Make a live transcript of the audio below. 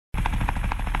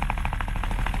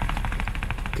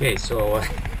Okay, so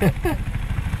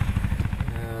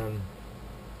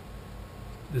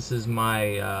this is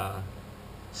my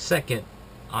second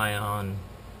Ion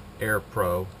Air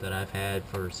Pro that I've had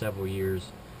for several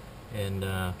years, and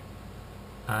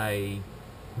I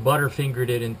butterfingered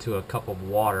it into a cup of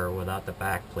water without the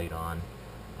back plate on.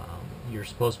 You're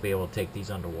supposed to be able to take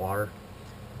these underwater,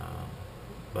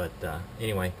 but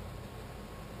anyway,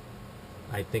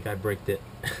 I think I bricked it.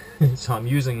 So I'm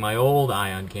using my old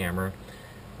Ion camera,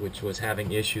 which was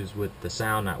having issues with the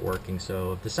sound not working.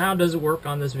 So if the sound doesn't work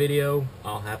on this video,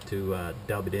 I'll have to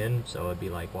dub it in, so it'd be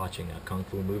like watching a kung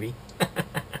fu movie.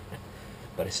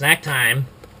 But it's snack time,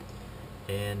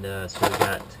 and so we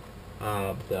got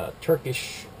the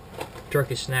Turkish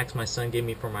snacks my son gave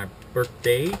me for my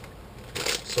birthday.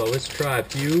 So let's try a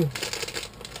few.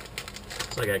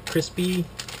 So I got crispy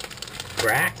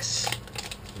Brax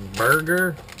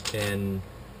burger and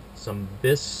some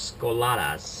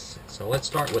biscoladas. So let's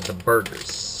start with the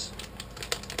burgers.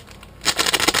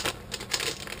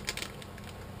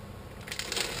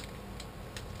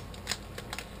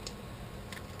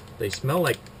 They smell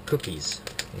like cookies.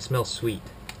 They smell sweet.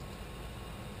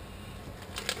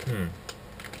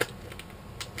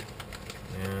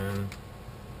 And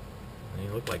they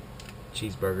look like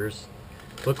cheeseburgers.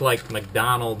 Look like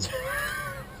McDonald's.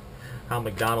 How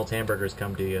McDonald's hamburgers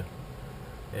come to you.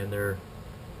 And they're,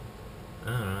 I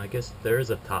don't know, I guess there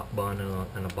is a top bun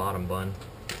and a bottom bun.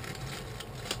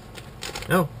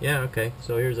 Oh, yeah, okay.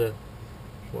 So here's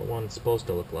what one's supposed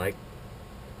to look like.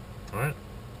 Alright.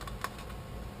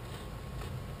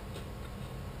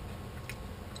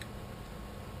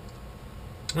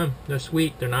 They're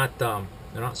sweet. They're not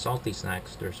salty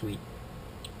snacks. They're sweet.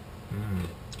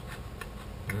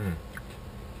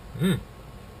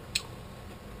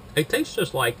 It tastes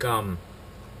just like a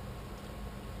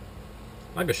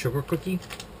sugar cookie.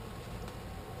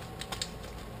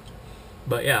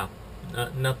 But yeah,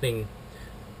 nothing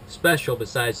special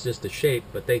besides just the shape.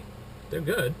 But they're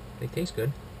good. They taste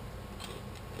good.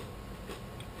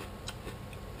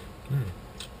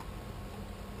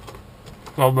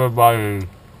 Everybody.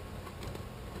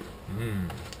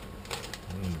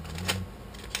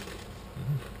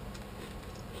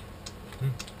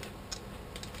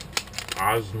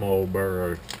 Osmo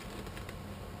burger.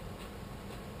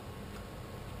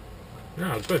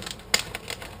 Yeah, good.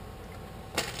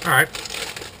 Alright.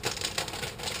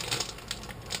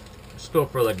 Let's go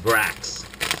for the Grax.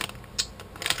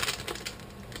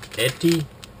 Eti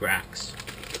Grax.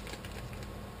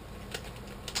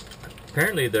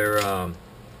 Apparently they're, I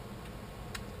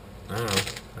don't know.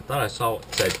 I thought I saw it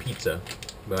said pizza,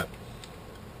 but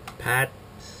Pat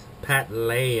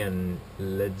Lay and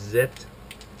Ledzit.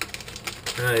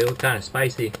 They look kind of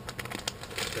spicy.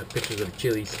 Got pictures of the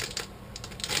chilies.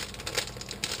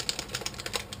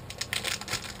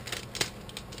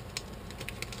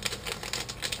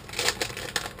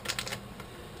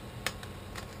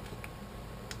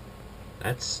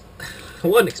 That's, I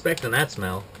wasn't expecting that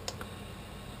smell.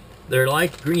 They're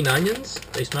like green onions.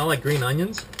 They smell like green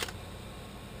onions.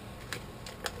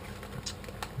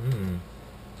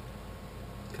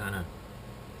 Kind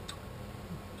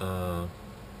of.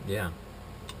 Yeah.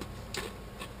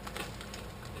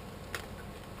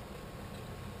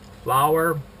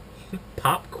 Flour,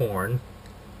 popcorn,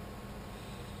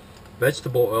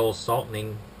 vegetable oil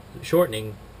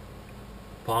shortening,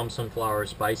 palm sunflower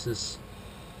spices,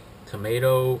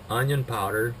 tomato, onion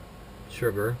powder,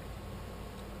 sugar,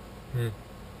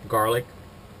 garlic,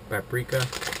 paprika.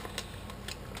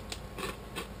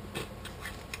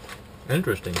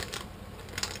 Interesting.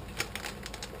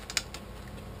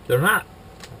 They're not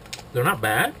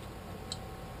bad.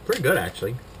 Pretty good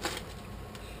actually.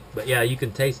 But yeah, you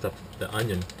can taste the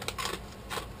onion.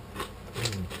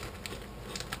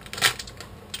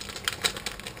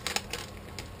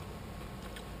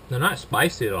 They're not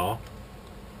spicy at all.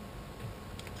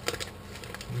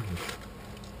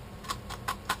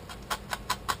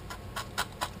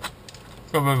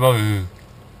 Everybody.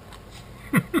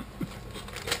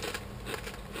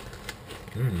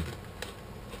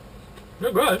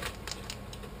 They're good.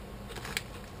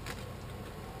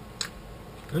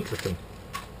 Interesting.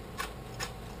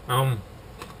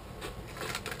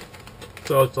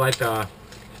 So it's like a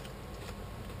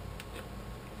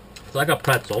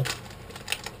pretzel,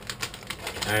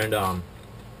 and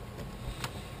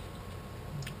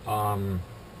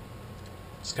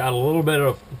it's got a little bit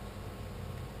of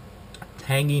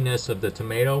tanginess of the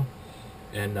tomato,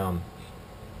 and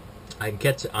I can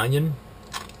catch the onion,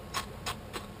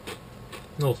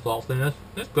 a little saltiness.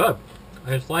 It's good.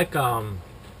 It's like hard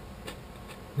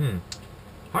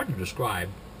to describe.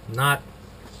 Not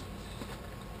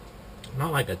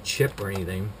not like a chip or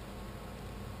anything.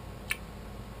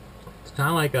 It's kind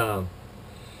of like a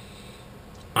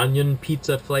onion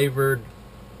pizza flavored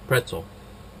pretzel.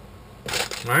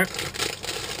 Alright,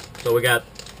 so we got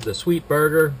the sweet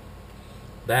burger.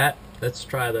 Let's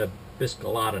try the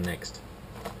biscolata next.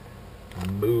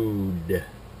 Mood.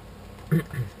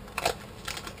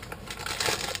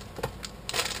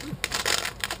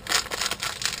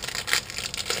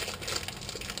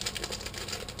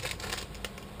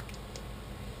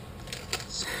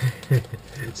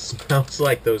 It smells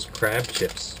like those crab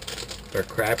chips or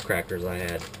crab crackers I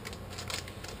had.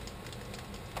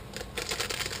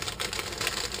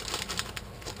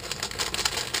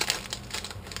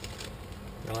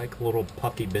 They're like little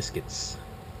puffy biscuits.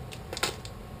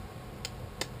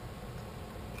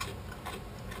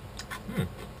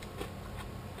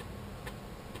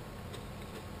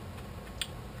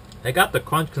 They got the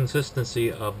crunch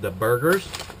consistency of the burgers,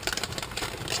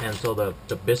 and so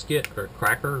the biscuit or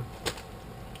cracker,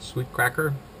 sweet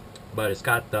cracker, but it's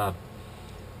got the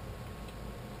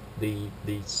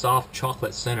soft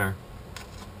chocolate center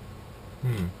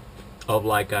of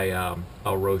like a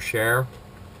Rocher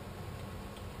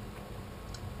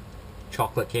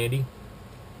chocolate candy.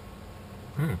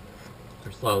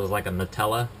 There's like a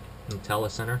Nutella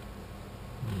center.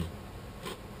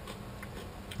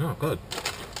 Oh, good.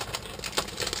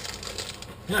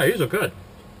 Yeah, these are good.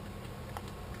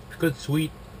 Good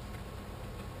sweet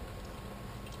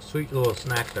little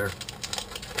snack there.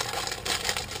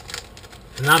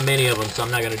 Not many of them, so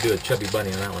I'm not gonna do a chubby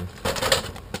bunny on that one.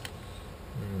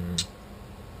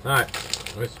 All right,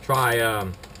 let's try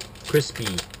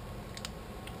crispy.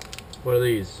 What are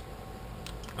these?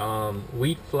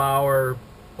 Wheat flour,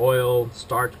 oil,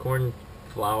 starch, corn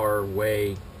flour,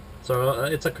 whey. So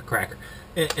it's like a cracker,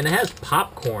 and it has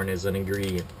popcorn as an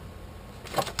ingredient.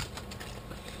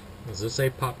 Does this say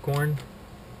popcorn?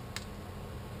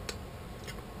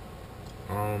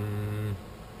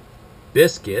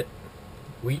 Biscuit,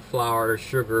 wheat flour,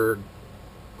 sugar,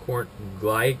 corn,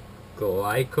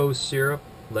 glycose syrup,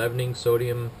 leavening,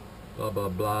 sodium, blah blah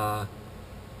blah.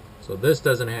 So this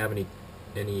doesn't have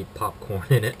any popcorn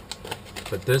in it,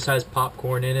 but this has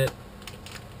popcorn in it.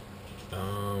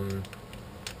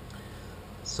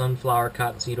 Sunflower,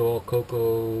 cottonseed oil,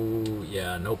 cocoa.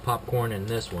 Yeah, no popcorn in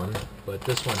this one, but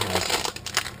this one has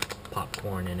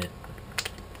popcorn in it.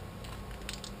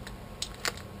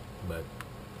 But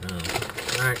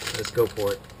alright, let's go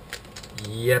for it.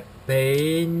 Yep,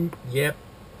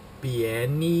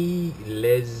 Piani,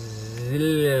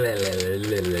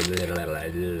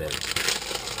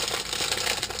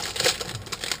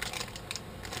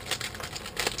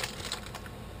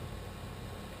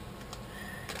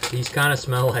 these kind of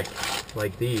smell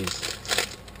like these.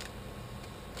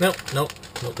 Nope,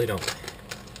 they don't.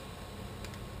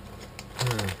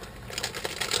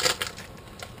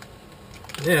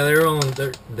 Yeah, their own.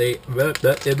 They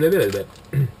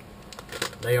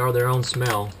are their own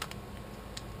smell.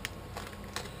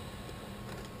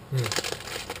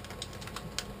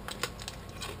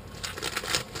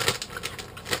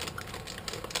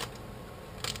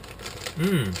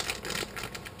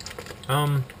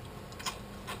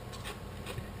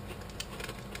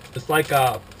 It's like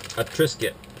a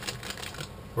Triscuit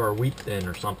or a wheat thin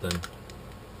or something.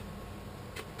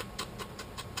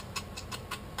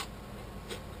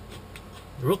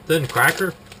 Real thin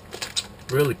cracker,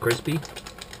 really crispy.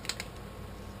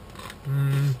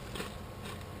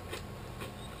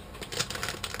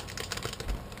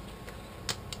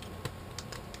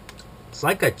 It's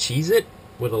like a Cheez-It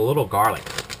with a little garlic.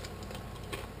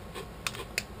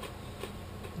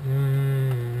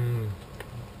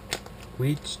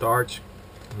 Wheat, starch,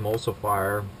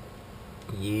 emulsifier,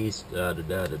 yeast,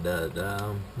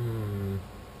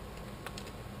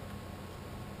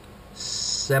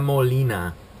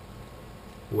 semolina,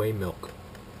 whey milk.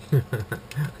 I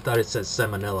thought it said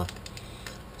salmonella.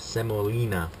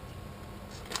 Semolina.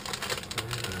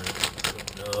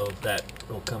 I don't know if that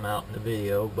will come out in the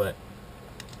video, but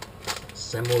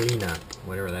semolina,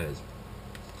 whatever that is.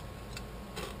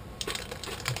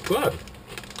 Good.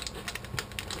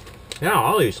 Yeah,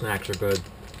 all these snacks are good.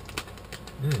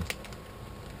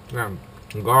 Yeah,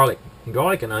 garlic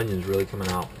and onions really coming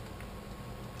out.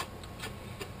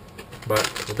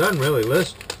 But it doesn't really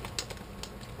list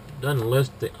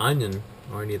the onion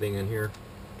or anything in here.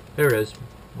 There it is,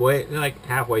 like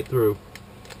halfway through.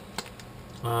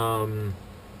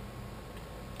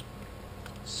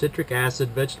 Citric acid,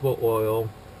 vegetable oil,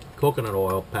 coconut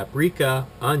oil, paprika,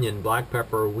 onion, black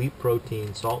pepper, wheat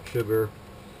protein, salt, sugar,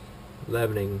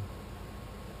 leavening.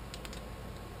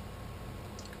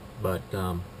 But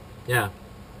yeah,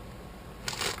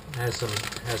 Has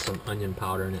some onion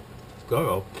powder in it.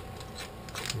 Go.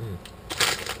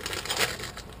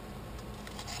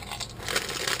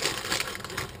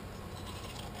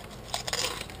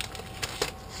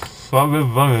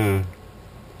 Fucking funny.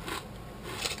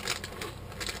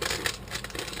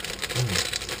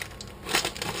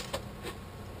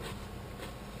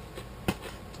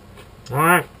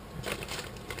 Alright.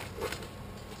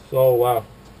 So,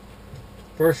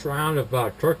 first round of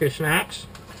Turkish snacks.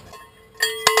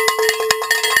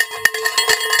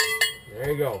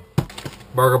 There you go.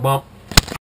 Burger bump.